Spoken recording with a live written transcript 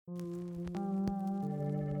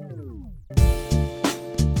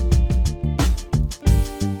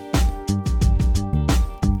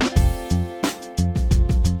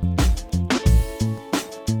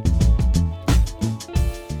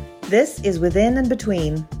This is Within and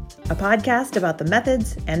Between, a podcast about the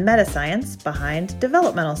methods and meta-science behind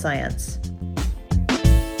developmental science.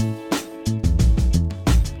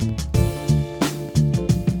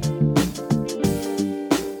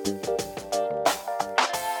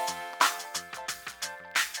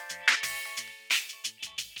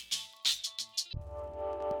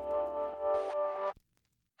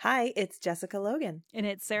 Hi, it's Jessica Logan. And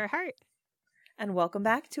it's Sarah Hart. And welcome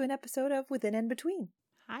back to an episode of Within and Between.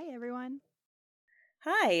 Hi, everyone.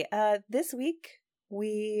 Hi. This week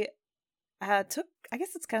we took, I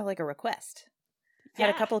guess it's kind of like a request. Had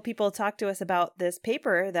a couple of people talk to us about this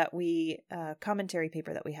paper that commentary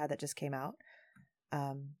paper that we had that just came out.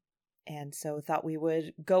 And so thought we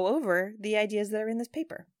would go over the ideas that are in this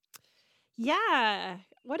paper. Yeah.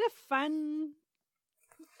 What a fun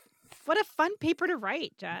paper to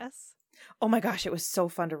write, Jess. Oh my gosh, it was so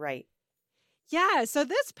fun to write. Yeah, so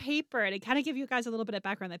this paper, to kind of give you guys a little bit of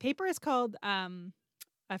background, the paper is called From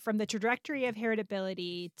the Trajectory of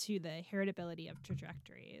Heritability to the Heritability of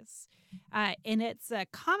Trajectories. And it's a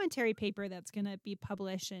commentary paper that's going to be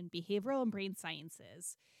published in Behavioral and Brain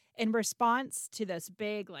Sciences in response to this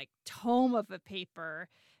big tome of a paper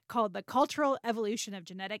called The Cultural Evolution of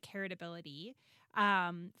Genetic Heritability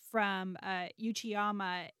from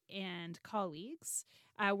Uchiyama and colleagues.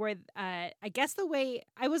 Where I guess the way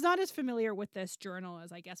I was not as familiar with this journal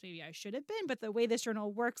as I guess maybe I should have been, but the way this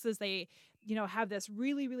journal works is they, have this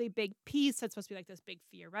really, really big piece that's supposed to be like this big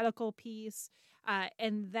theoretical piece.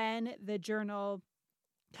 And then the journal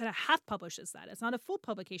kind of half publishes that. It's not a full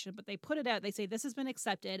publication, but they put it out. They say this has been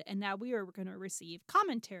accepted, and now we are going to receive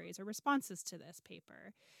commentaries or responses to this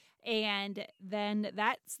paper. And then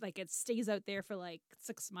that's it stays out there for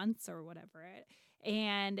 6 months or whatever.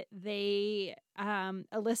 And they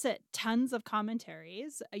elicit tons of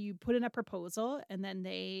commentaries. You put in a proposal, and then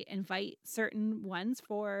they invite certain ones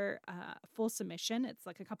for full submission. It's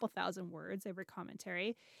a couple thousand words every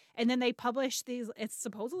commentary. And then they publish these. It's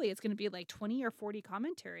going to be 20 or 40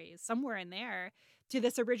 commentaries, somewhere in there, to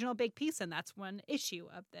this original big piece. And that's one issue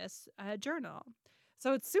of this journal.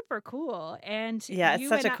 So it's super cool. And yeah, it's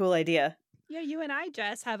such a cool idea. Yeah, you and I,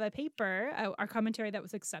 Jess, have a paper, our commentary that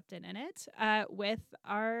was accepted in it, with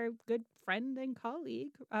our good friend and colleague,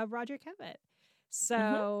 Roger Kevitt.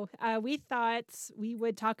 So we thought we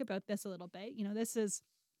would talk about this a little bit. This is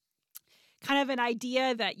kind of an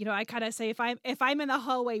idea that, I kind of say if I'm in the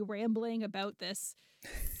hallway rambling about this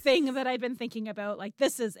thing that I've been thinking about,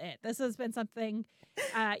 this is it. This has been something,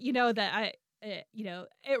 that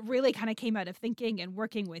it really kind of came out of thinking and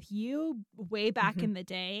working with you way back in the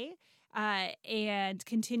day. And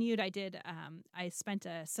continued. I spent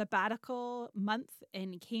a sabbatical month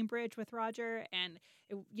in Cambridge with Roger, and,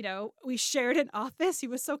 we shared an office. He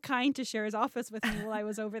was so kind to share his office with me while I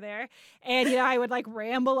was over there. And, I would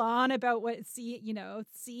ramble on about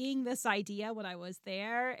seeing this idea when I was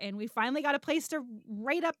there. And we finally got a place to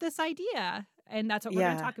write up this idea. And that's what we're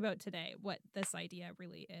going to talk about today, what this idea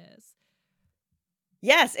really is.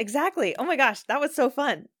 Yes, exactly. Oh my gosh, that was so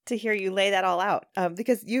fun to hear you lay that all out.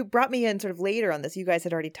 Because you brought me in sort of later on this. You guys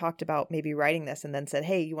had already talked about maybe writing this and then said,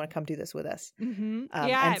 hey, you want to come do this with us? Mm-hmm.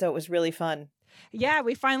 And so it was really fun. Yeah,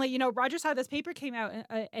 we finally, Roger saw this paper came out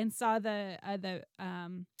and saw the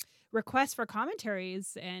request for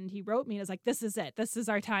commentaries, and he wrote me and was like, this is it. This is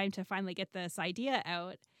our time to finally get this idea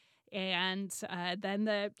out. And then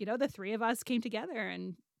the three of us came together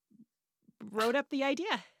and wrote up the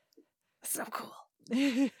idea. So cool.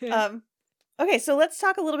 Okay, so let's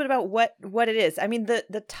talk a little bit about what it is. I mean,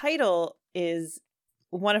 the title is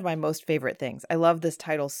one of my most favorite things. I love this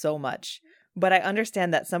title so much, but I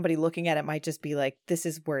understand that somebody looking at it might just be like, this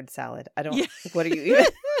is word salad. I don't, what are you even?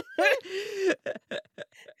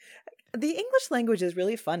 The English language is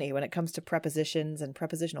really funny when it comes to prepositions and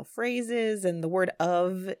prepositional phrases, and the word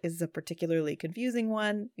of is a particularly confusing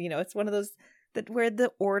one. It's one of those where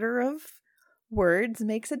the order of words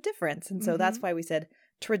makes a difference. And so that's why we said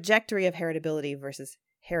trajectory of heritability versus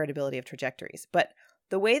heritability of trajectories. But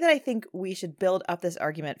the way that I think we should build up this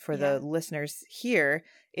argument for the listeners here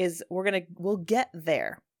is we'll get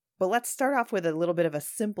there. But let's start off with a little bit of a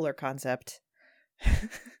simpler concept.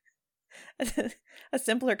 A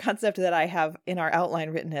simpler concept that I have in our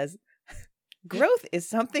outline written as growth is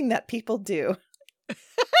something that people do.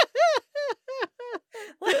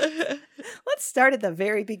 Let's start at the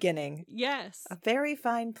very beginning. Yes. A very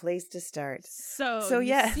fine place to start. So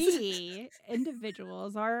yes. You see,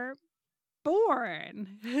 individuals are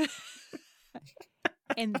born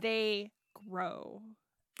and they grow.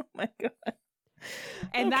 Oh my God.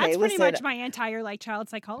 And that's pretty much my entire child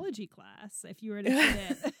psychology class, if you were to see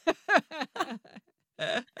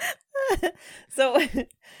it. So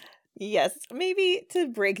Yes, maybe to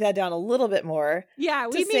break that down a little bit more. Yeah,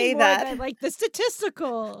 we mean more than like the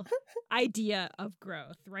statistical idea of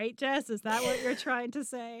growth, right, Jess? Is that what you're trying to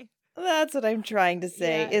say? That's what I'm trying to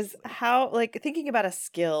say, Yes. is how, like, thinking about a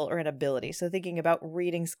skill or an ability. So thinking about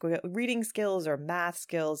reading skills or math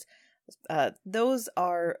skills, those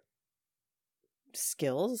are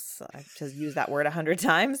skills. I've just used that word 100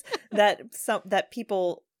 times that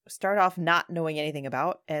people start off not knowing anything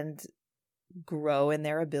about and grow in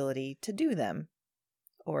their ability to do them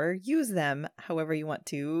or use them, however you want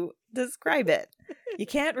to describe it. You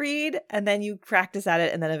can't read, and then you practice at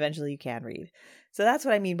it, and then eventually you can read. So that's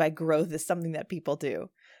what I mean by growth is something that people do.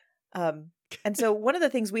 And so one of the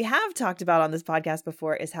things we have talked about on this podcast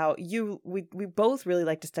before is how we both really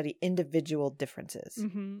like to study individual differences.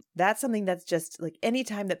 Mm-hmm. That's something that's just like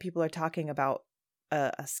anytime that people are talking about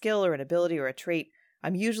a skill or an ability or a trait,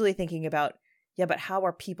 I'm usually thinking about, yeah, but how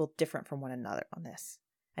are people different from one another on this?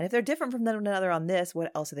 And if they're different from one another on this,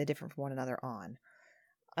 what else are they different from one another on?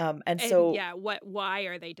 And so yeah, why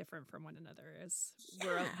are they different from one another is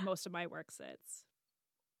where most of my work sits.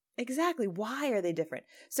 Exactly. Why are they different?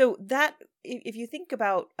 So that if you think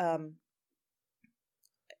about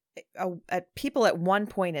at people at one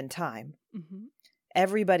point in time, mm-hmm.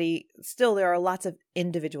 everybody still, there are lots of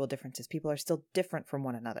individual differences. People are still different from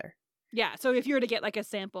one another. Yeah. So if you were to get like a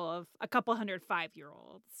sample of a couple 100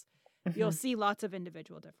 5-year-olds, Mm-hmm. you'll see lots of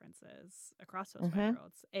individual differences across those Mm-hmm.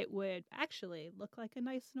 5-year-olds. It would actually look like a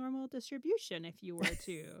nice normal distribution if you were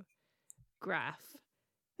to graph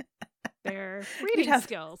their reading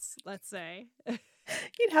skills, let's say.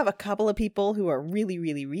 You'd have a couple of people who are really,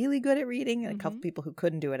 really, really good at reading and a couple Mm-hmm. people who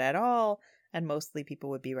couldn't do it at all. And mostly people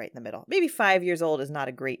would be right in the middle. Maybe 5 years old is not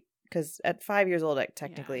a great, because at 5 years old,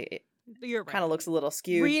 technically, it You're right. kind of looks a little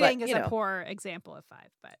skewed. Reading but, is a poor example of 5,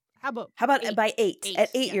 but how about eight? By 8?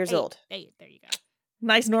 At 8 years old. 8, there you go.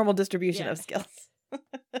 Nice normal distribution of skills.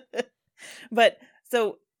 But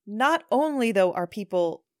so not only though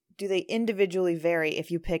do they individually vary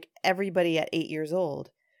if you pick everybody at 8 years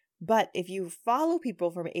old, but if you follow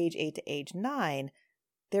people from age 8 to age 9,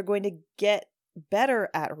 they're going to get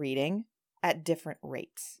better at reading at different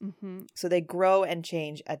rates. Mm-hmm. So they grow and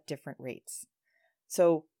change at different rates.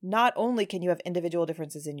 So not only can you have individual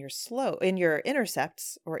differences in your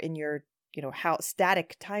intercepts or in your, how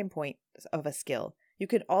static time point of a skill, you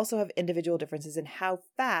can also have individual differences in how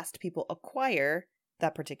fast people acquire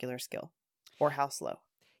that particular skill or how slow.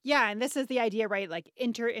 Yeah, and this is the idea, right? Like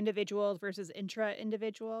inter-individual versus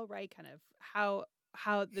intra-individual, right? Kind of how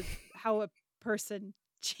a person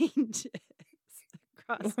changes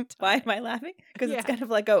across time. Why am I laughing? Because it's kind of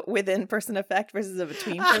like a within person effect versus a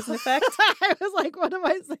between person effect. I was like, what am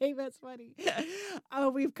I saying? That's funny. Oh,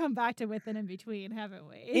 we've come back to within and between, haven't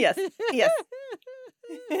we? Yes.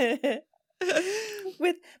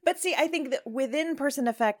 But see, I think that within person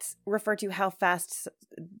effects refer to how fast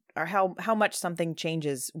or how much something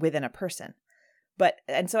changes within a person.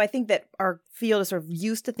 And so I think that our field is sort of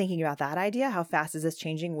used to thinking about that idea. How fast is this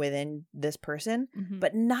changing within this person? Mm-hmm.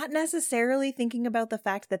 But not necessarily thinking about the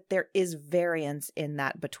fact that there is variance in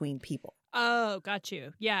that between people. Oh, got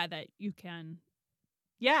you. Yeah, that you can.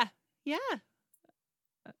 Yeah.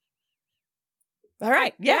 All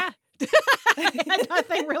right. Yeah.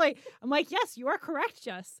 Nothing really. I'm like, yes, you are correct,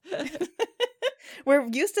 Jess. We're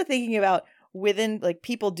used to thinking about within, like,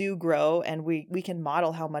 people do grow and we can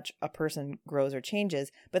model how much a person grows or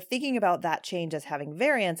changes. But thinking about that change as having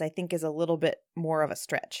variance, I think, is a little bit more of a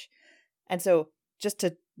stretch. And so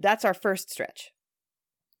that's our first stretch.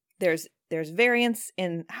 There's variance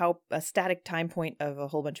in how a static time point of a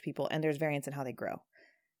whole bunch of people, and there's variance in how they grow.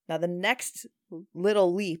 Now, the next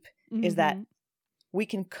little leap is that we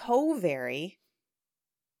can co-vary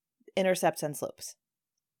intercepts and slopes.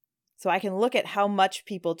 So I can look at how much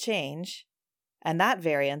people change and that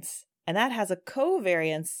variance, and that has a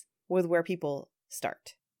covariance with where people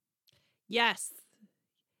start. Yes.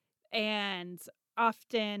 And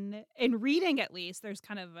often in reading, at least, there's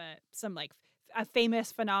kind of a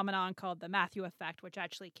famous phenomenon called the Matthew effect, which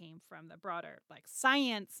actually came from the broader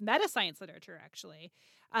meta science literature, actually.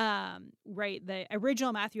 Right. The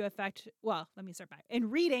original Matthew effect. Well, let me start back. In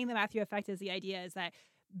reading, the Matthew effect is the idea is that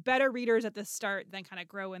better readers at the start then kind of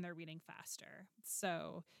grow when they're reading faster.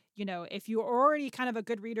 So, if you're already kind of a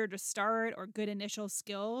good reader to start or good initial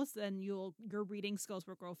skills, then your reading skills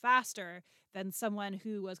will grow faster than someone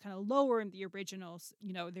who was kind of lower in the originals,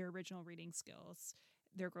 their original reading skills,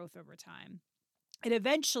 their growth over time. And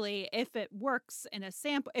eventually, if it works in a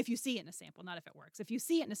sample, if you see it in a sample, not if it works. If you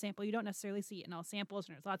see it in a sample, you don't necessarily see it in all samples.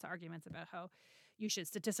 And there's lots of arguments about how, you should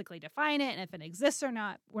statistically define it, and if it exists or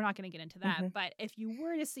not, we're not going to get into that. Mm-hmm. But if you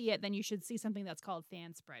were to see it, then you should see something that's called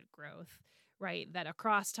fan spread growth, right? That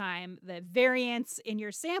across time, the variance in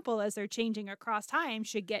your sample as they're changing across time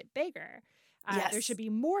should get bigger. Yes. There should be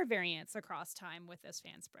more variance across time with this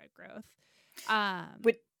fan spread growth.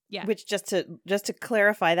 Which just to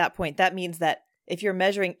clarify that point, that means that if you're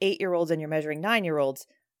measuring 8-year-olds and you're measuring 9-year-olds,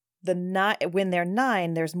 when they're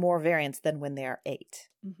 9, there's more variance than when they are 8.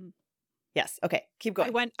 Mm-hmm. Yes. Okay. Keep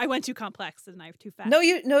going. I went too complex and I have too fast. No,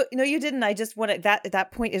 you didn't. I just wanted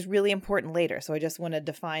that point is really important later. So I just want to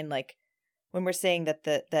define, like, when we're saying that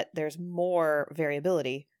there's more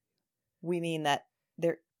variability, we mean that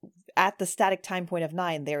there at the static time point of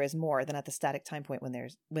 9 there is more than at the static time point when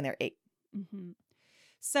they're 8. Mm-hmm.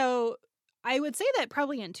 So I would say that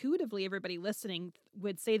probably intuitively everybody listening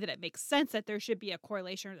would say that it makes sense that there should be a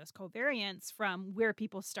correlation or this covariance from where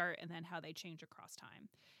people start and then how they change across time.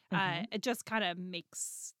 Mm-hmm. It just kind of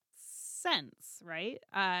makes sense, right?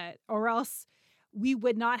 Or else we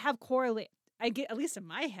would not have correlate. I get, at least in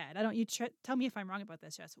my head, I don't. You tell me if I'm wrong about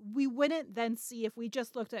this, Jess. We wouldn't then see if we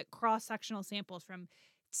just looked at cross-sectional samples from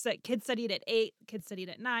kids studied at 8, kids studied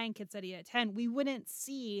at 9, kids studied at 10. We wouldn't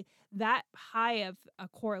see that high of a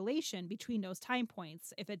correlation between those time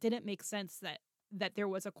points if it didn't make sense that there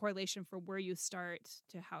was a correlation for where you start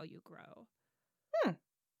to how you grow.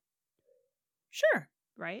 Sure.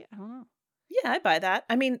 Right? I don't know. Yeah, I buy that.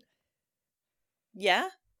 I mean, yeah.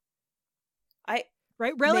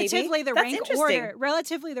 Right? Relatively the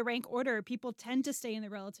rank order, people tend to stay in the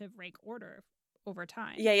relative rank order over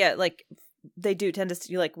time. Yeah, like they do tend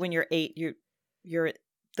to, like, when you're 8, you're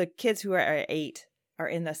the kids who are 8 are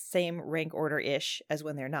in the same rank order-ish as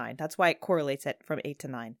when they're 9. That's why it correlates it from 8 to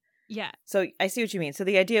 9. Yeah. So I see what you mean. So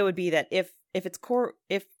the idea would be that if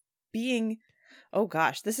being, oh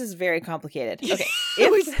gosh, this is very complicated. Okay.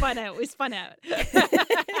 We spun out.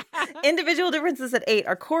 Individual differences at 8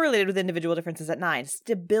 are correlated with individual differences at 9.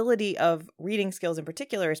 Stability of reading skills in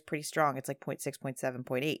particular is pretty strong. It's like 0.6, 0.7,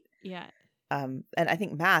 0.8. Yeah. And I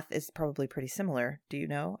think math is probably pretty similar. Do you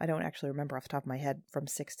know? I don't actually remember off the top of my head from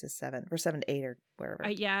 6 to 7 or 7 to 8 or wherever.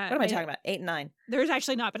 Yeah. What am I talking about? 8 and 9. There's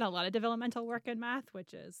actually not been a lot of developmental work in math,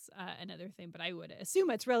 which is another thing, but I would assume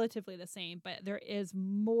it's relatively the same, but there is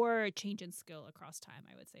more change in skill across time,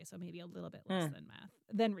 I would say. So maybe a little bit less than math,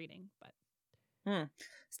 than reading, but.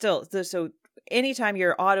 Still, so anytime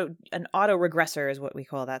you're an auto regressor is what we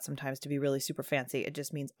call that sometimes, to be really super fancy. It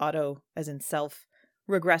just means auto as in self,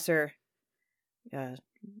 regressor,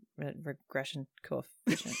 regression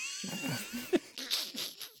coefficient.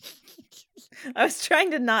 I was trying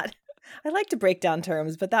to not, I like to break down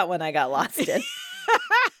terms, but that one I got lost in.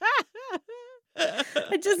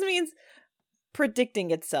 It just means predicting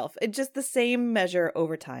itself. It's just the same measure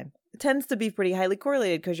over time. It tends to be pretty highly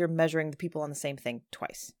correlated because you're measuring the people on the same thing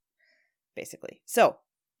twice, basically. So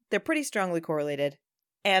they're pretty strongly correlated.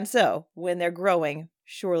 And so when they're growing,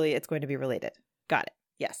 surely it's going to be related. Got it.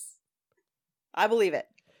 Yes. I believe it.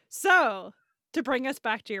 So to bring us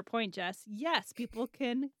back to your point, Jess, yes,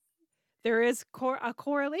 there is a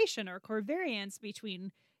correlation or covariance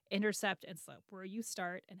between intercept and slope, where you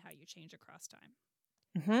start and how you change across time.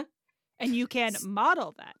 Mm-hmm. And you can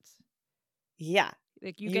model that. Yeah.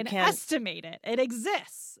 Like you can estimate it. It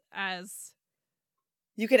exists as.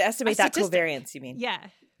 You can estimate that covariance, you mean? Yeah.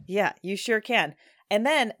 Yeah, you sure can. And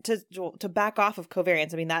then to back off of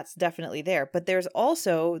covariance, I mean, that's definitely there. But there's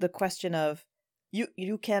also the question of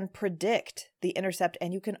you can predict the intercept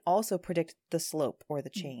and you can also predict the slope or the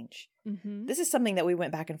change. Mm-hmm. This is something that we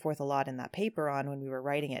went back and forth a lot in that paper on when we were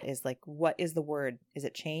writing it, is like, what is the word? Is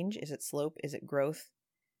it change? Is it slope? Is it growth?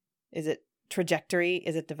 Is it trajectory?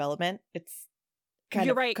 Is it development? It's kind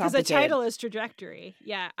You're of right, because the title is trajectory.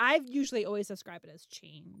 Yeah, I've usually always described it as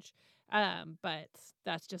change. But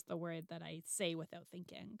that's just the word that I say without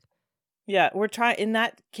thinking. Yeah, in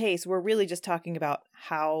that case, we're really just talking about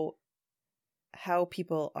how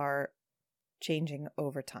people are changing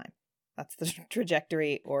over time. That's the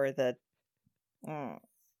trajectory or the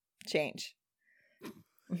change.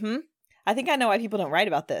 Mm-hmm. I think I know why people don't write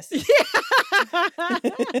about this.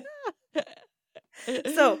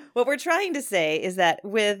 So what we're trying to say is that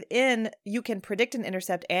you can predict an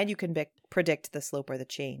intercept and you can predict the slope or the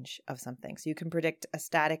change of something. So you can predict a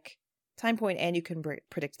static time point and you can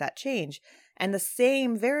predict that change. And the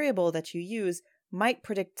same variable that you use might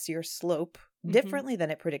predict your slope differently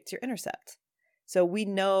than it predicts your intercept. So we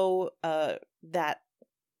know that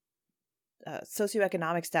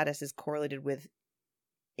socioeconomic status is correlated with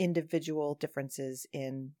individual differences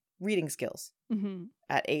in reading skills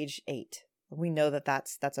at age 8. We know that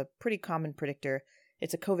that's a pretty common predictor.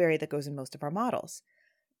 It's a covariate that goes in most of our models.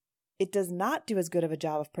 it does not do as good of a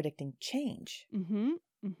job of predicting change.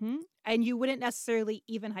 And you wouldn't necessarily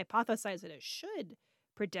even hypothesize that it should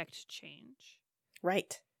predict change.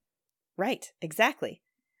 Right, exactly.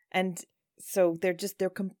 And so they're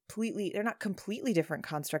not completely different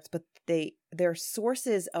constructs, but their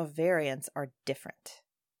sources of variance are different.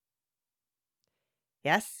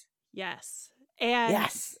 Yes? Yes. And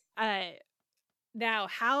yes. Now,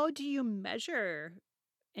 how do you measure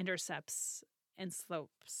intercepts and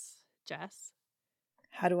slopes, Jess?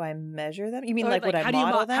 How do I measure them? You mean Or like would I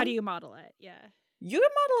model them? How do you model it? Yeah. You can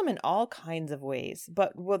model them in all kinds of ways,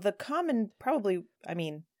 but the common probably, I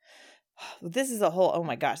mean, this is a whole, oh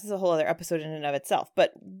my gosh, this is a whole other episode in and of itself.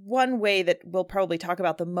 But one way that we'll probably talk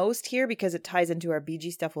about the most here, because it ties into our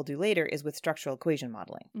BG stuff we'll do later, is with structural equation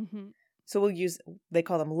modeling. So we'll use, they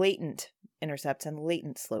call them latent intercepts and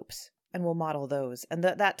latent slopes, and we'll model those. And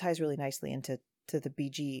that ties really nicely into the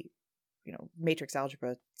BG, matrix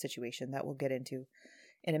algebra situation that we'll get into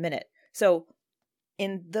in a minute. So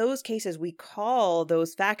in those cases, we call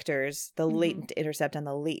those factors the latent intercept and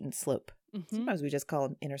the latent slope. Sometimes we just call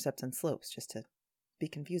them intercepts and slopes just to be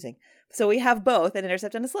confusing. So we have both an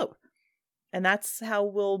intercept and a slope. And that's how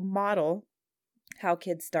we'll model how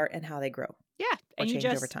kids start and how they grow. Yeah. And change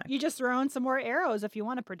over time. You just throw in some more arrows if you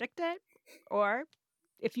want to predict it, or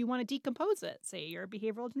if you want to decompose it. Say you're a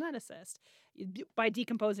behavioral geneticist. By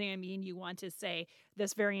decomposing, I mean you want to say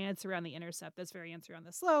this variance around the intercept, this variance around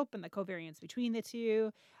the slope, and the covariance between the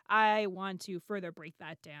two. I want to further break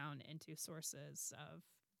that down into sources of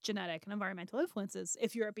genetic and environmental influences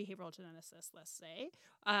if you're a behavioral geneticist, let's say.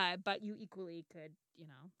 But you equally could,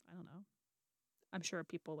 I don't know. I'm sure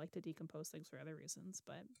people like to decompose things for other reasons,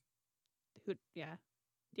 but yeah.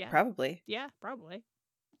 Probably. Yeah, probably.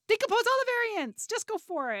 Decompose all the variants. Just go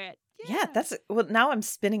for it. Yeah, now I'm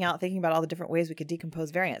spinning out thinking about all the different ways we could decompose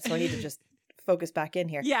variants. So I need to just focus back in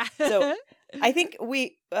here. Yeah. So I think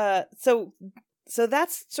so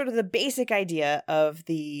that's sort of the basic idea of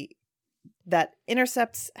that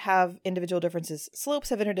intercepts have individual differences, slopes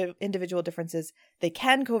have individual differences. They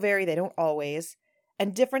can covary, they don't always,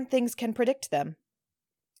 and different things can predict them.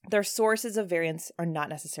 Their sources of variance are not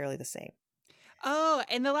necessarily the same. Oh,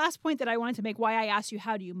 and the last point that I wanted to make, why I asked you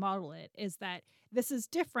how do you model it, is that this is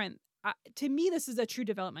different. To me, this is a true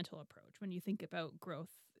developmental approach when you think about growth,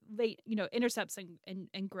 intercepts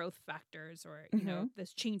and growth factors, or,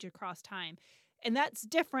 this change across time. And that's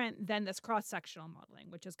different than this cross-sectional modeling,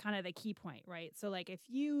 which is kind of the key point, right? So like if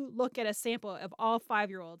you look at a sample of all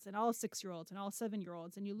 5-year-olds and all 6-year-olds and all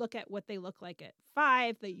 7-year-olds, and you look at what they look like at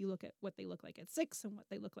 5, that you look at what they look like at 6 and what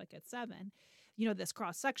they look like at 7, this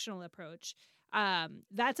cross-sectional approach,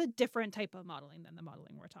 that's a different type of modeling than the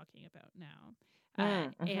modeling we're talking about now.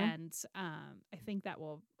 And I think that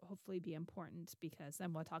will hopefully be important, because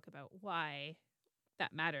then we'll talk about why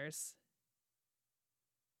that matters.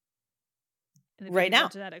 Right now.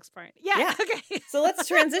 Genetics part. Yeah. Okay. So let's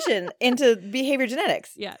transition into behavior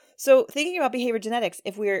genetics. Yeah. So thinking about behavior genetics,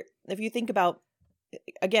 if you think about,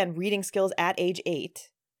 again, reading skills at age 8,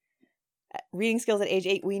 we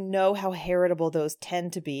know how heritable those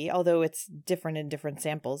tend to be, although it's different in different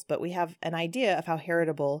samples, but we have an idea of how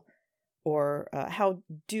heritable, or how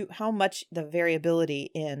much the variability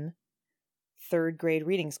in 3rd grade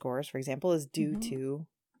reading scores, for example, is due to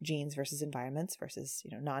genes versus environments versus,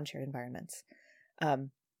 non-shared environments.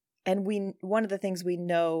 And one of the things we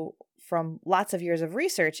know from lots of years of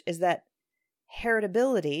research is that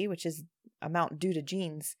heritability, which is amount due to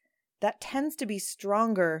genes, that tends to be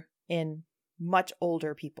stronger in much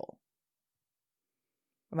older people.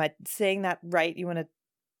 Am I saying that right? You want to?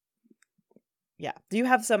 Yeah. Do you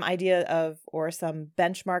have some idea of, or some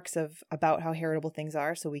benchmarks about how heritable things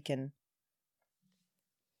are, so we can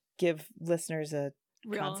give listeners a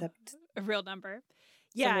concept? A real number.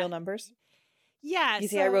 Some real numbers. Yeah. You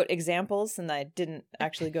see, I wrote examples and I didn't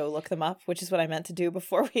actually go look them up, which is what I meant to do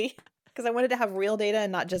before because I wanted to have real data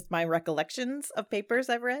and not just my recollections of papers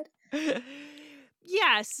I've read.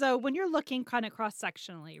 Yeah. So when you're looking kind of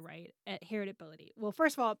cross-sectionally, right, at heritability, well,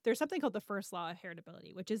 first of all, there's something called the first law of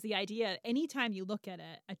heritability, which is the idea anytime you look at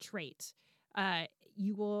a trait,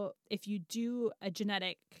 you will, if you do a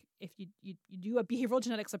behavioral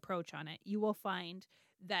genetics approach on it, you will find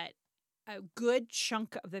that a good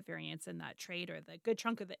chunk of the variance in that trait, or the good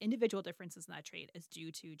chunk of the individual differences in that trait, is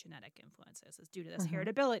due to genetic influences, is due to this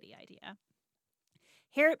heritability idea.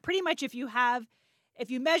 Pretty much if you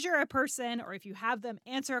measure a person, or if you have them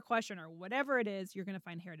answer a question or whatever it is, you're going to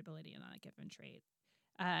find heritability in that given trait.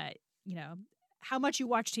 How much you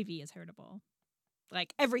watch TV is heritable.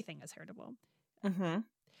 Like everything is heritable.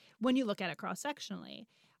 When you look at it cross-sectionally.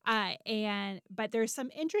 But there's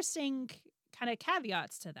some interesting kind of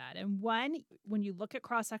caveats to that. And one, when you look at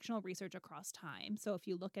cross-sectional research across time, so if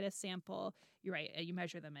you look at a sample, you're right, you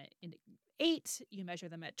measure them at 8, you measure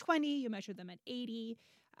them at 20, you measure them at 80,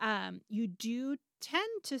 you do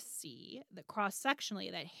tend to see that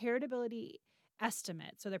cross-sectionally that heritability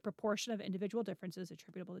estimate, so the proportion of individual differences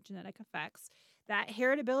attributable to genetic effects, that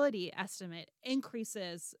heritability estimate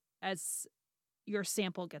increases as your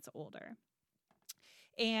sample gets older.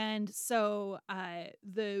 And so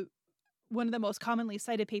one of the most commonly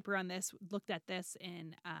cited paper on this looked at this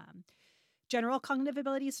in general cognitive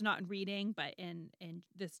ability, so not in reading, but in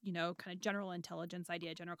this, kind of general intelligence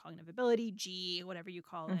idea, general cognitive ability, G, whatever you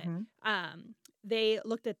call it. They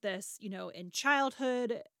looked at this, in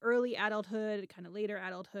childhood, early adulthood, kind of later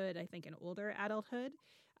adulthood, I think in older adulthood,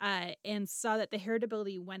 and saw that the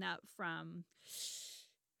heritability went up from,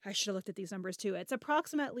 I should have looked at these numbers too. It's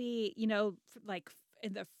approximately, like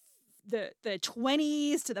in the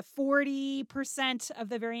 20s to the 40% of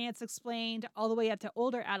the variance explained, all the way up to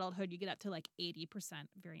older adulthood, you get up to like 80%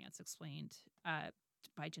 variance explained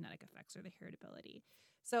by genetic effects or the heritability.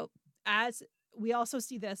 So as we also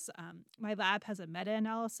see this, my lab has a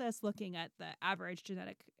meta-analysis looking at the average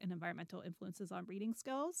genetic and environmental influences on reading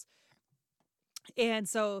skills. And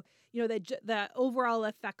so, the overall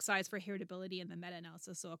effect size for heritability in the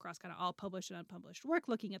meta-analysis, so across kind of all published and unpublished work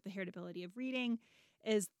looking at the heritability of reading,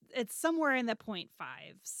 it's somewhere in the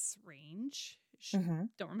 0.5s range.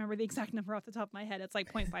 Don't remember the exact number off the top of my head. It's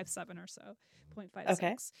like 0.57 or so, 0.56.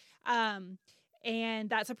 Okay. And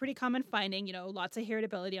that's a pretty common finding, lots of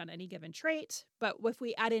heritability on any given trait. But if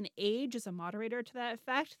we add in age as a moderator to that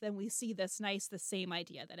effect, then we see the same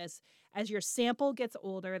idea that as your sample gets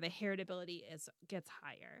older, the heritability gets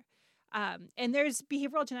higher. And there's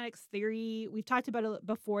behavioral genetics theory. We've talked about it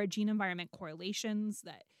before, gene-environment correlations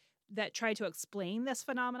that try to explain this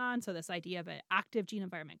phenomenon. So this idea of an active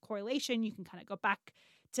gene-environment correlation, you can kind of go back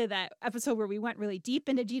to that episode where we went really deep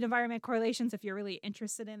into gene-environment correlations if you're really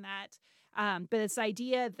interested in that. But this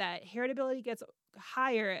idea that heritability gets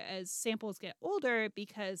higher as samples get older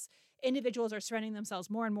because individuals are surrounding themselves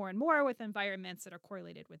more and more and more with environments that are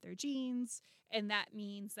correlated with their genes. And that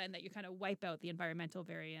means then that you kind of wipe out the environmental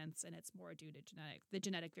variance and it's more due to the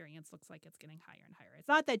genetic variance looks like it's getting higher and higher. It's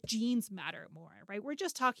not that genes matter more, right? We're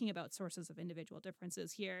just talking about sources of individual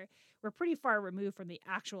differences here. We're pretty far removed from the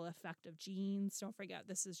actual effect of genes. Don't forget,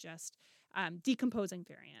 this is just decomposing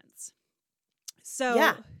variance. So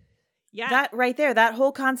yeah. That right there, that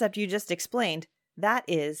whole concept you just explained, that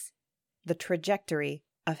is the trajectory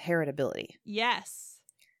of heritability. Yes.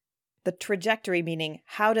 The trajectory meaning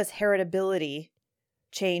how does heritability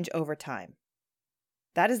change over time?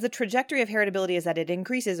 That is the trajectory of heritability, is that it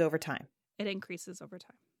increases over time. It increases over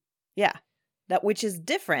time. Yeah. That which is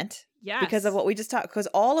different because of what we just talked, because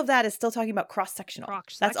all of that is still talking about cross-sectional.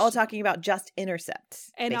 That's all talking about just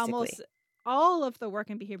intercepts. And basically. Almost all of the work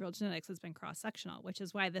in behavioral genetics has been cross-sectional, which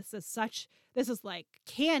is why this is like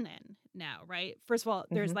canon now, right? First of all,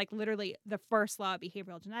 there's like literally the first law of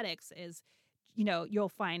behavioral genetics is, you'll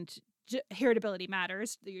find heritability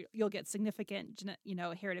matters. You'll get significant,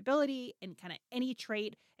 heritability in kind of any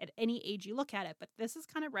trait at any age you look at it. But this is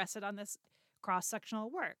kind of rested on this cross-sectional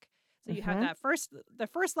work. So you have the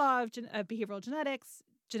first law of behavioral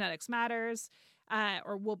genetics matters.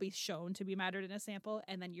 Or will be shown to be mattered in a sample.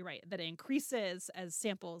 And then you're right, that it increases as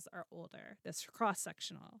samples are older, this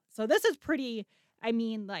cross-sectional. So this is pretty,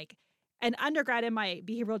 like an undergrad in my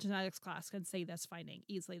behavioral genetics class can say this finding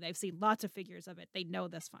easily. They've seen lots of figures of it. They know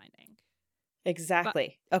this finding.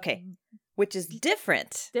 Exactly. Okay. Which is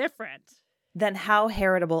different than how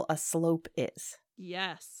heritable a slope is.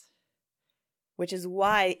 Yes. Which is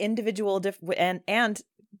why individual and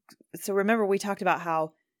so remember we talked about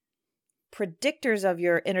how predictors of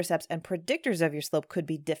your intercepts and predictors of your slope could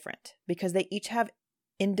be different because they each have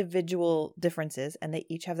individual differences and they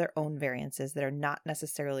each have their own variances that are not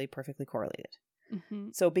necessarily perfectly correlated.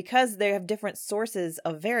 So because they have different sources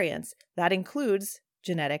of variance, that includes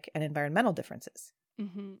genetic and environmental differences.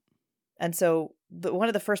 And so one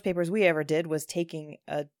of the first papers we ever did was taking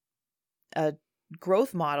a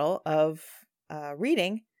growth model of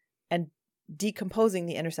reading and decomposing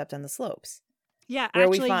the intercept and the slopes. Yeah,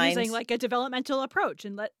 actually using like a developmental approach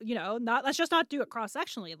and let's just not do it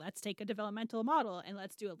cross-sectionally. Let's take a developmental model and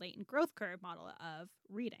let's do a latent growth curve model of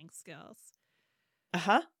reading skills.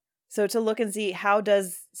 So to look and see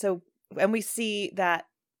and we see that,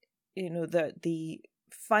 the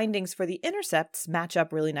findings for the intercepts match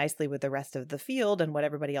up really nicely with the rest of the field and what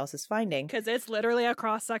everybody else is finding. Because it's literally a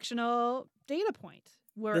cross-sectional data point.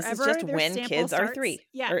 This is just when kids are 3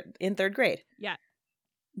 or in 3rd grade. Yeah.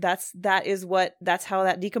 That's how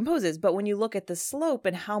that decomposes. But when you look at the slope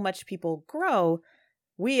and how much people grow,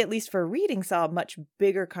 we, at least for reading, saw a much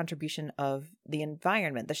bigger contribution of the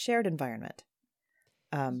environment, the shared environment,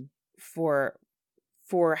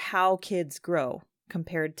 for how kids grow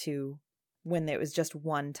compared to when there was just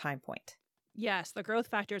one time point. Yes, the growth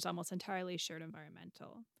factor is almost entirely shared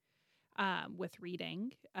environmental with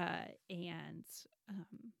reading. And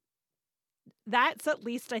that's at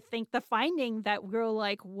least, I think, the finding that we're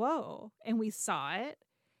like, whoa, and we saw it,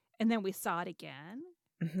 and then we saw it again,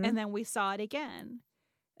 and then we saw it again.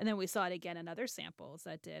 And then we saw it again in other samples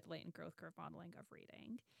that did latent growth curve modeling of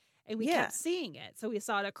reading. And we kept seeing it. So we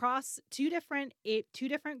saw it across two different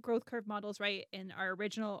growth curve models, right, in our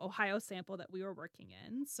original Ohio sample that we were working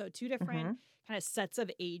in. So two different kind of sets of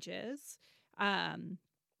ages.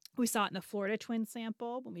 We saw it in the Florida twin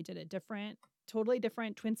sample when we did a totally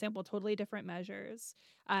different twin sample, totally different measures.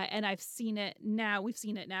 And we've seen it now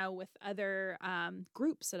with other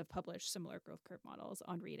groups that have published similar growth curve models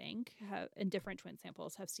on reading and different twin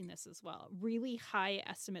samples have seen this as well. Really high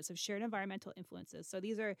estimates of shared environmental influences. So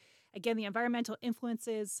these are, again, the environmental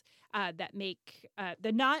influences that make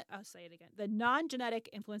the non-genetic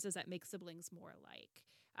influences that make siblings more alike.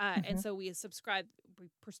 And so we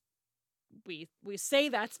say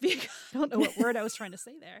that's because I don't know what word I was trying to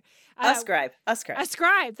say there. Ascribe.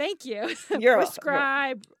 Thank you. You're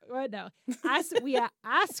prescribe. No, we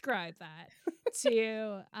ascribe that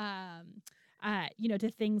to to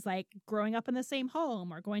things like growing up in the same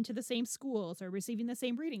home or going to the same schools or receiving the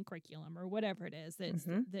same reading curriculum or whatever it is.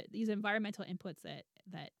 These environmental inputs that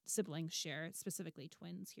siblings share, specifically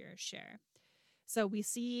twins here, share. So we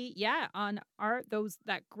see, on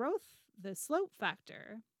that growth, the slope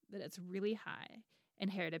factor, that it's really high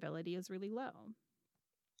and heritability is really low.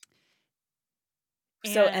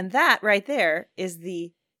 And that right there is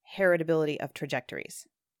the heritability of trajectories,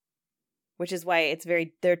 which is why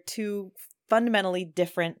they're two fundamentally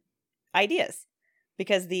different ideas,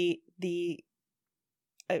 because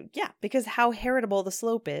because how heritable the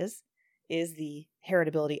slope is the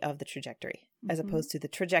heritability of the trajectory as opposed to the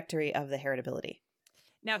trajectory of the heritability.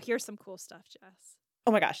 Now here's some cool stuff, Jess.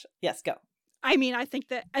 Oh my gosh. Yes, go. I mean, I think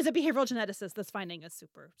that as a behavioral geneticist, this finding is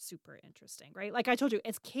super, super interesting, right? Like I told you,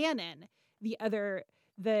 it's canon. The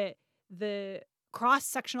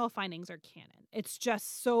cross-sectional findings are canon. It's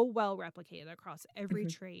just so well replicated across every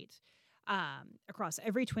trait, across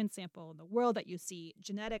every twin sample in the world that you see.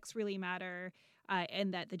 Genetics really matter,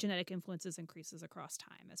 and that the genetic influences increases across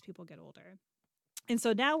time as people get older. And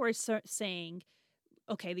so now we're saying,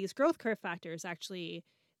 okay, these growth curve factors actually,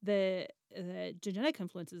 the genetic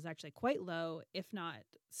influence is actually quite low, if not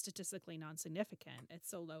statistically non-significant. It's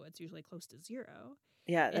so low, it's usually close to zero.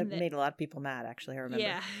 Yeah, that made a lot of people mad, actually, I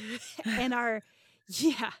remember.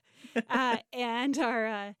 Yeah. And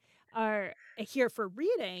our here for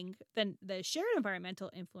reading, then the shared environmental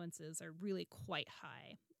influences are really quite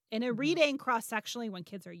high. In a reading cross-sectionally, when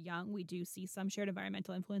kids are young, we do see some shared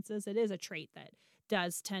environmental influences. It is a trait that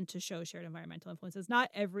does tend to show shared environmental influences. Not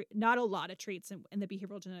a lot of traits in the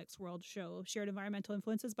behavioral genetics world show shared environmental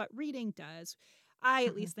influences, but reading does. I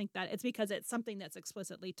at least think that it's because it's something that's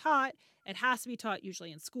explicitly taught. It has to be taught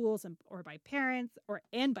usually in schools or by parents.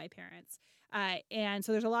 And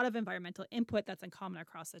so there's a lot of environmental input that's in common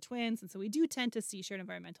across the twins. And so we do tend to see shared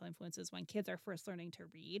environmental influences when kids are first learning to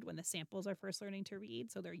read, when the samples are first learning to read,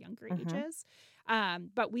 so they're younger ages.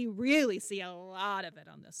 But we really see a lot of it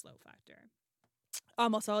on the slope factor.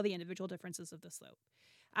 Almost all the individual differences of the slope.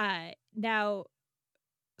 Now,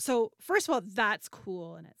 so first of all, that's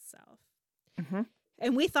cool in itself.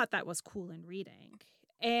 And we thought that was cool in reading.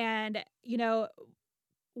 And,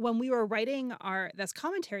 when we were writing this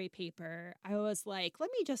commentary paper, I was like, let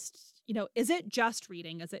me just, is it just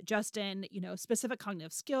reading? Is it just in, specific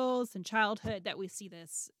cognitive skills and childhood that we see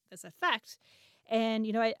this effect? And,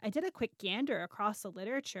 I did a quick gander across the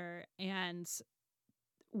literature, and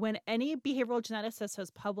when any behavioral geneticist has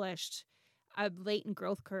published a latent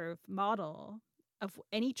growth curve model of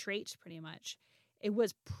any trait, pretty much, it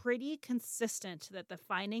was pretty consistent that the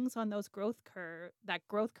findings on that growth curve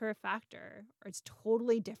factor is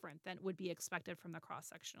totally different than would be expected from the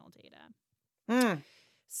cross-sectional data.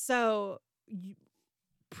 So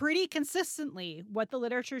pretty consistently, what the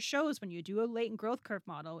literature shows when you do a latent growth curve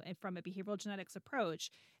model and from a behavioral genetics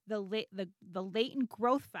approach, the latent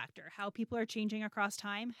growth factor, how people are changing across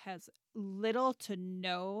time, has little to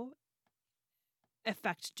no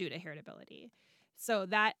effect due to heritability. So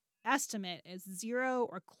that estimate is 0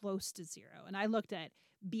 or close to 0. And I looked at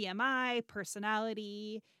BMI,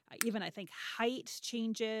 personality, even I think height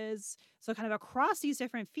changes. So kind of across these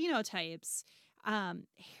different phenotypes,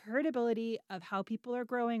 heritability of how people are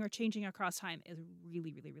growing or changing across time is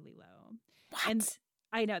really, really, really low. What? And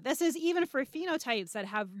I know this is even for phenotypes that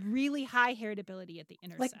have really high heritability at the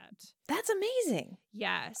intercept. That's amazing.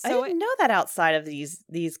 Yeah. I So didn't know that outside of these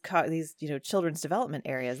children's development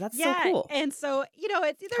areas. That's so cool. And so,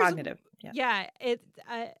 it's Cognitive. Yeah.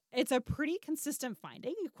 It's a pretty consistent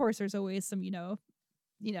finding. Of course, there's always some,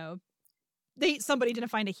 somebody didn't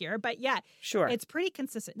find it here, but Sure. it's pretty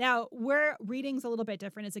consistent. Now, where reading's a little bit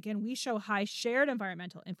different is, again, we show high shared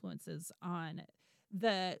environmental influences on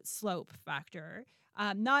the slope factor.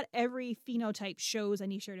 Not every phenotype shows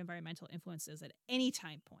any shared environmental influences at any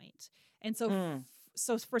time point. And so,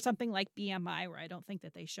 so for something like BMI, where I don't think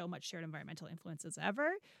that they show much shared environmental influences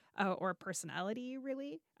ever, or personality,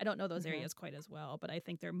 really, I don't know those areas quite as well, but I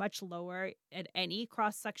think they're much lower at any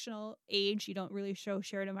cross-sectional age. You don't really show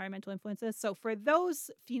shared environmental influences. So for those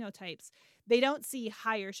phenotypes, they don't see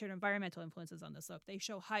higher shared environmental influences on the slope. They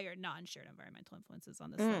show higher non-shared environmental influences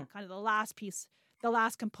on the slope. Kind of the last piece, the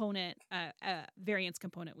last component, variance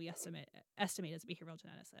component we estimate as behavioral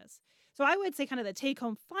geneticists. So I would say kind of the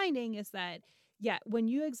take-home finding is that, when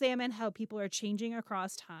you examine how people are changing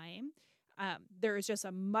across time, there is just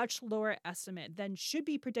a much lower estimate than should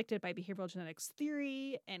be predicted by behavioral genetics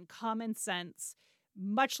theory and common sense,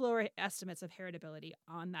 much lower estimates of heritability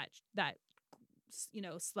on that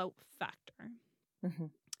slope factor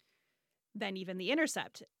than even the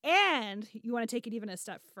intercept. And you want to take it even a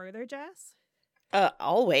step further, Jess?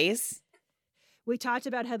 Always. We talked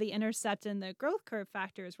about how the intercept and the growth curve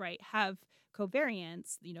factors, right, have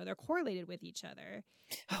covariance. They're correlated with each other.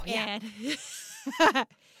 Oh, yeah. And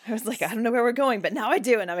I was like, I don't know where we're going, but now I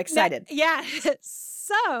do, and I'm excited.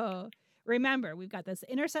 So remember, we've got this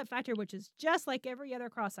intercept factor, which is just like every other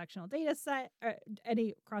cross-sectional data set, or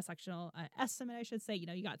any cross-sectional estimate, I should say.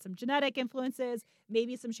 You got some genetic influences,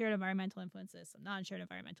 maybe some shared environmental influences, some non-shared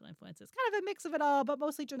environmental influences, kind of a mix of it all, but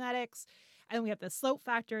mostly genetics. And then we have the slope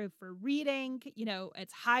factor for reading.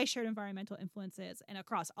 It's high shared environmental influences, and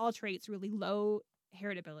across all traits, really low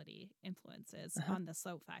heritability influences on the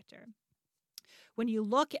slope factor. When you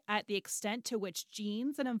look at the extent to which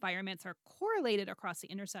genes and environments are correlated across the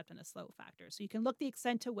intercept and the slope factor, so you can look the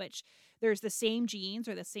extent to which there's the same genes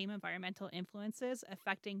or the same environmental influences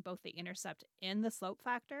affecting both the intercept and the slope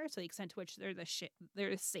factor, so the extent to which they're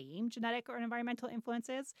the same genetic or environmental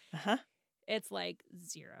influences, it's like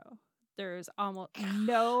zero. There's almost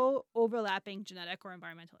no overlapping genetic or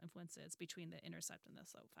environmental influences between the intercept and the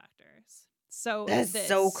slope factors. So that's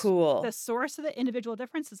so cool. The source of the individual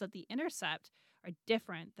differences of the intercept are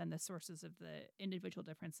different than the sources of the individual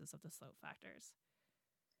differences of the slope factors.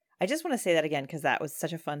 I just want to say that again because that was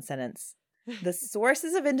such a fun sentence. The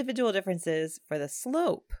sources of individual differences for the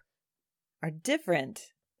slope are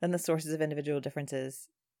different than the sources of individual differences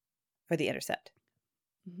for the intercept.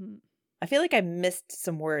 I feel like I missed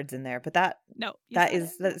some words in there, but that's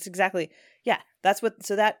exactly,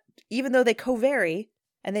 so that even though they co-vary,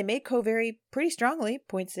 and they may co-vary pretty strongly,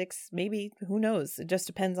 0.6, maybe, who knows? It just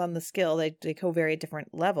depends on the skill. They co-vary at different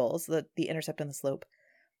levels, the intercept and the slope.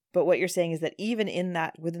 But what you're saying is that even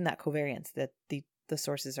within that covariance, that the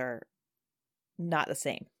sources are not the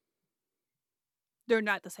same. They're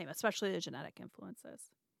not the same, especially the genetic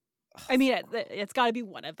influences. I mean, it's got to be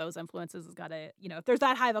one of those influences. It's got to, if there's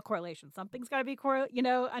that high of a correlation, something's got to be,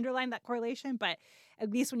 underlying that correlation. But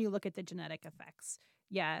at least when you look at the genetic effects,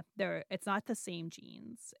 it's not the same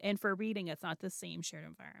genes. And for reading, it's not the same shared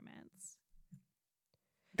environments.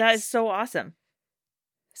 That is so awesome.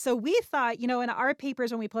 So we thought, in our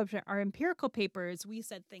papers, when we published our empirical papers, we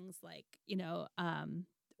said things like,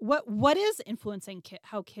 what is influencing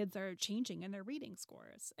how kids are changing in their reading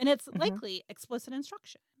scores? And it's likely explicit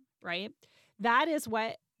instruction, right? That is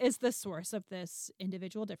what is the source of this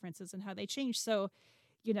individual differences and how they change. So,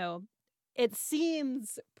 it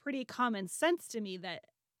seems pretty common sense to me that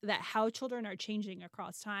how children are changing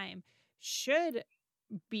across time should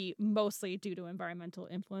be mostly due to environmental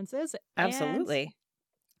influences. Absolutely. And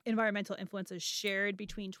environmental influences shared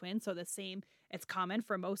between twins. So it's common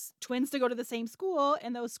for most twins to go to the same school,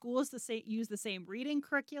 and those schools to use the same reading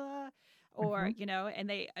curricula, or, and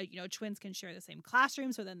they, twins can share the same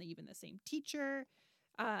classroom. So then they even the same teacher.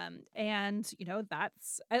 And,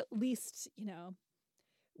 that's at least,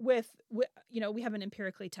 we haven't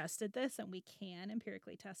empirically tested this, and we can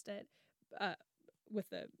empirically test it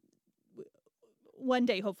with one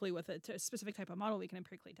day, hopefully with a specific type of model, we can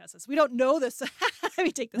empirically test this. We don't know this. Let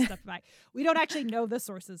me take this step back. We don't actually know the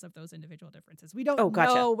sources of those individual differences. We don't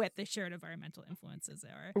know what the shared environmental influences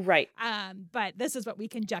are. Right. But this is what we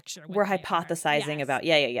conjecture. We're hypothesizing about.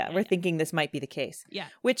 Yeah. We're thinking this might be the case. Yeah.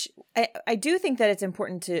 Which I do think that it's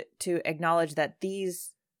important to acknowledge that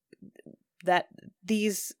these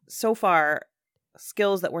so far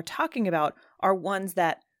skills that we're talking about are ones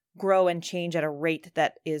that grow and change at a rate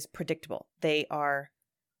that is predictable. They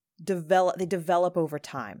develop over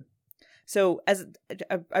time. So as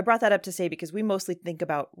I brought that up to say, because we mostly think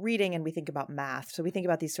about reading and we think about math. So we think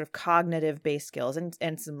about these sort of cognitive based skills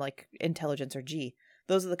and some like intelligence or G.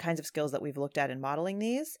 Those are the kinds of skills that we've looked at in modeling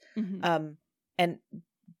these. Mm-hmm.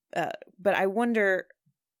 But I wonder,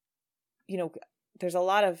 there's a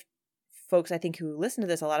lot of folks, I think, who listen to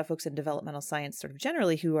this, a lot of folks in developmental science sort of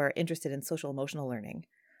generally who are interested in social emotional learning.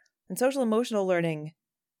 And social emotional learning,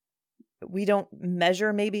 we don't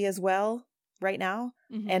measure maybe as well right now.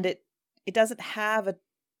 Mm-hmm. And it doesn't have a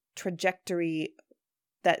trajectory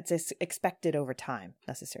that's expected over time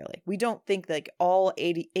necessarily. We don't think like all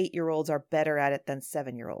 8-year-olds are better at it than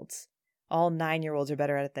 7-year-olds. All 9-year-olds are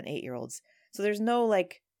better at it than 8-year-olds. So there's no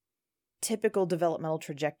like typical developmental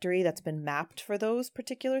trajectory that's been mapped for those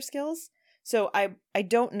particular skills. So I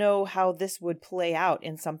don't know how this would play out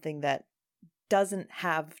in something that doesn't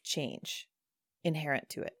have change inherent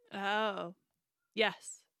to it. Oh,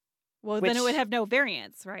 yes. Well, then it would have no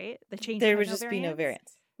variance, right? The change. There would just be no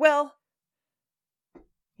variance. Well,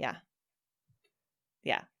 yeah.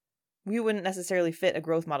 We wouldn't necessarily fit a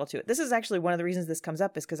growth model to it. This is actually one of the reasons this comes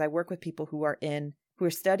up is because I work with people who are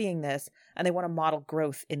studying this and they want to model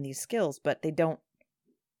growth in these skills, but they don't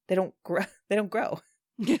grow. They don't grow.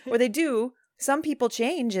 Or they do. Some people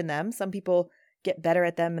change in them. Some people get better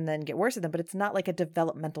at them and then get worse at them, but it's not like a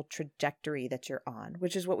developmental trajectory that you're on,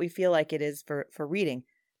 which is what we feel like it is for reading.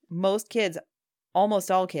 Most kids, almost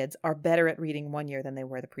all kids, are better at reading one year than they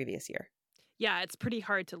were the previous year. Yeah, it's pretty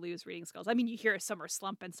hard to lose reading skills. I mean, you hear a summer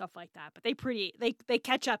slump and stuff like that, but they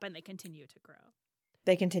catch up and they continue to grow.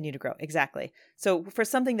 They continue to grow, exactly. So for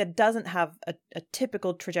something that doesn't have a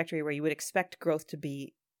typical trajectory where you would expect growth to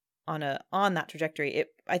be on that trajectory,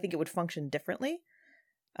 I think it would function differently.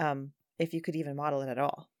 If you could even model it at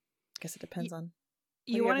all. I guess it depends on.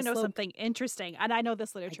 You want to know something interesting, and I know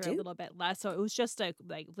this literature a little bit less, so it was just a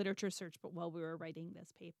literature search, but while we were writing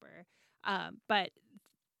this paper, but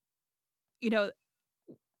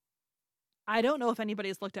I don't know if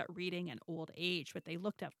anybody's looked at reading in old age, but they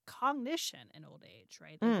looked at cognition in old age,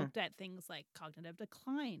 right? They looked at things like cognitive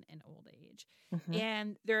decline in old age,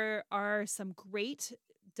 and there are some great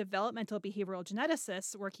developmental behavioral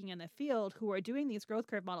geneticists working in the field who are doing these growth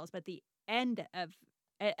curve models, but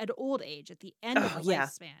at old age, at the end of the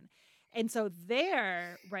lifespan. And so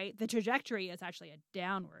there, right, the trajectory is actually a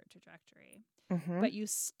downward trajectory, but you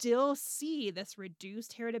still see this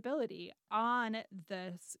reduced heritability on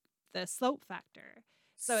the slope factor.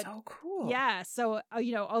 So cool. Yeah. So,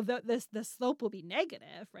 although the slope will be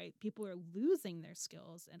negative, right? People are losing their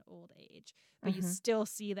skills in old age, but you still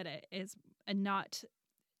see that it is not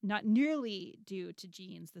nearly due to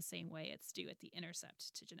genes the same way it's due at the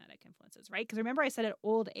intercept to genetic influences, right? Because remember I said at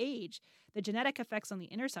old age, the genetic effects on the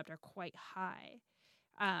intercept are quite high,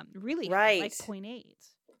 really high, like 0.8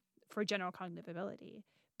 for general cognitive ability.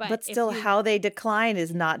 But still how they decline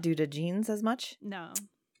is not due to genes as much? No.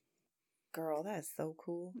 Girl, that is so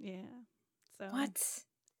cool. Yeah. So what?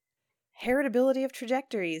 Heritability of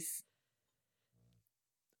trajectories.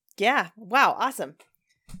 Yeah. Wow. Awesome.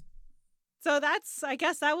 So I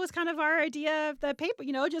guess that was kind of our idea of the paper,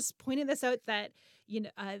 just pointing this out that,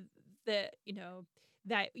 that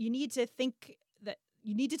you need to think that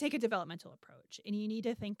you need to take a developmental approach, and you need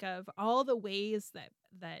to think of all the ways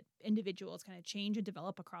that individuals kind of change and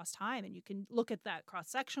develop across time. And you can look at that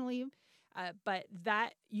cross-sectionally, but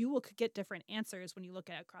that you will get different answers when you look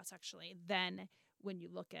at it cross-sectionally than when you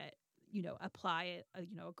look at, apply a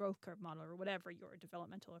growth curve model or whatever your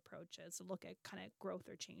developmental approach is to look at kind of growth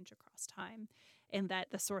or change across time, and that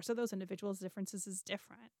the source of those individuals' differences is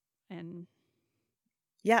different. And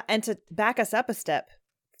to back us up a step,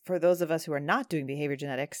 for those of us who are not doing behavior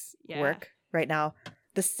genetics work right now,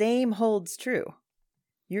 the same holds true.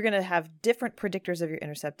 You're going to have different predictors of your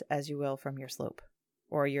intercept as you will from your slope,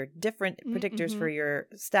 or your different predictors for your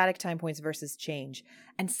static time points versus change.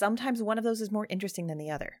 And sometimes one of those is more interesting than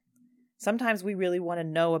the other. Sometimes we really want to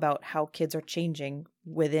know about how kids are changing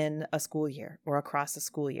within a school year or across a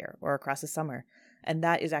school year or across a summer. And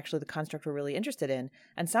that is actually the construct we're really interested in.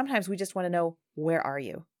 And sometimes we just want to know, where are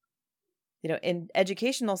you? In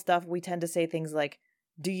educational stuff, we tend to say things like,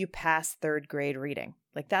 do you pass third grade reading?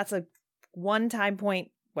 Like that's a one time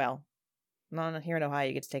point. Well, not here in Ohio,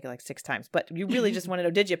 you get to take it like 6 times, but you really just want to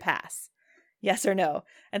know, did you pass? Yes or no?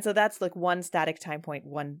 And so that's like one static time point,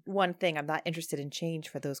 one thing. I'm not interested in change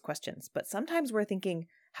for those questions. But sometimes we're thinking,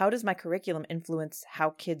 how does my curriculum influence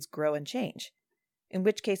how kids grow and change? In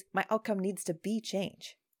which case, my outcome needs to be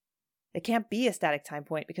change. It can't be a static time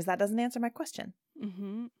point because that doesn't answer my question.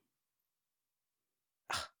 Mm-hmm.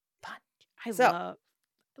 Oh, fun. I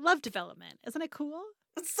love development. Isn't it cool?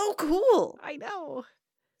 It's so cool. I know.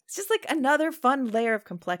 It's just like another fun layer of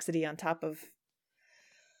complexity on top of...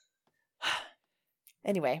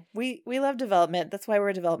 Anyway, we love development. That's why we're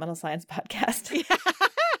a developmental science podcast.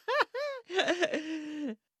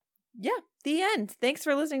 Yeah, the end. Thanks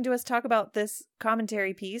for listening to us talk about this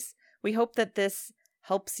commentary piece. We hope that this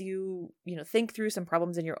helps you, think through some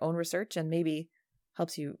problems in your own research and maybe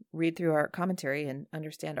helps you read through our commentary and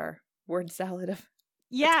understand our word salad of...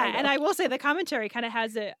 Yeah, and I will say the commentary kind of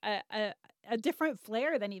has a different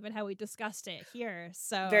flair than even how we discussed it here.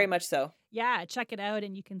 So very much so. Yeah, check it out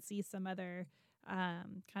and you can see some other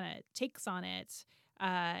kind of takes on it.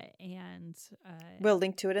 And we'll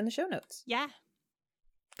link to it in the show notes. Yeah.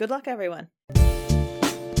 Good luck, everyone.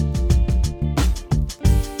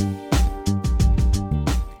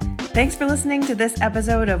 Thanks for listening to this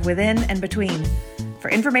episode of Within and Between. For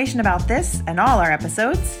information about this and all our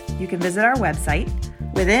episodes, you can visit our website,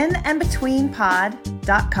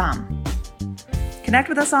 withinandbetweenpod.com. Connect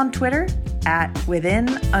with us on Twitter at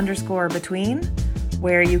within_between,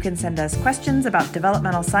 where you can send us questions about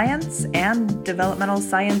developmental science and developmental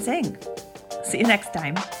sciencing. See you next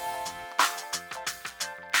time.